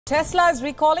Tesla is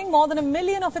recalling more than 1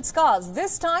 million of its cars.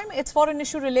 This time, it's for an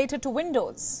issue related to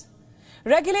windows.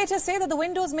 Regulators say that the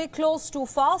windows may close too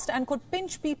fast and could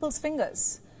pinch people's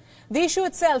fingers. The issue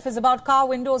itself is about car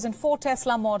windows in 4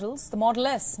 Tesla models, the Model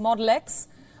S, Model X,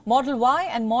 Model Y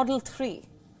and Model 3.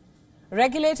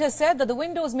 Regulators said that the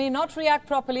windows may not react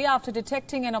properly after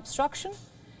detecting an obstruction.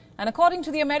 And according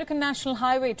to the American National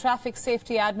Highway Traffic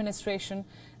Safety Administration,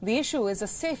 the issue is a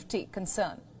safety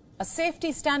concern. A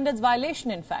safety standards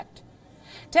violation, in fact.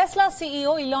 Tesla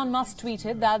CEO Elon Musk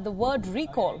tweeted that the word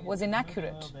recall was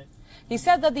inaccurate. He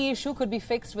said that the issue could be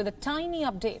fixed with a tiny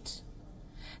update.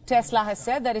 Tesla has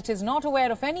said that it is not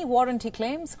aware of any warranty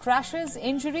claims, crashes,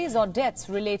 injuries or deaths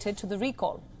related to the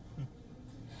recall.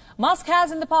 Musk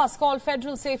has in the past called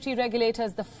federal safety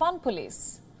regulators the fun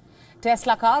police.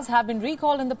 Tesla cars have been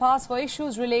recalled in the past for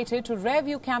issues related to rear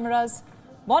view cameras,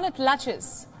 bonnet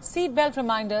latches, seatbelt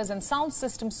reminders and sound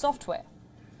system software.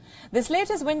 This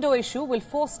latest window issue will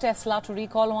force Tesla to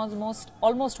recall almost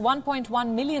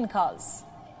 1.1 million cars.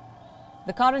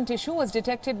 The current issue was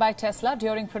detected by Tesla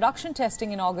during production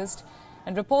testing in August,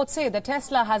 and reports say that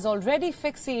Tesla has already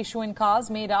fixed the issue in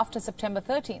cars made after September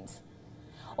 13th.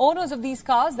 Owners of these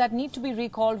cars that need to be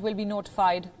recalled will be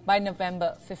notified by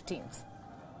November 15th.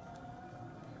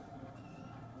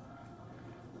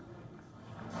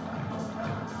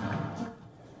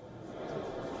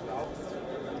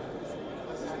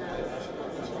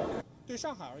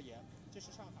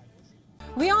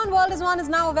 WION World is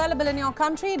now available in your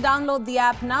country. Download the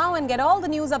app now and get all the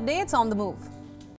news updates on the move.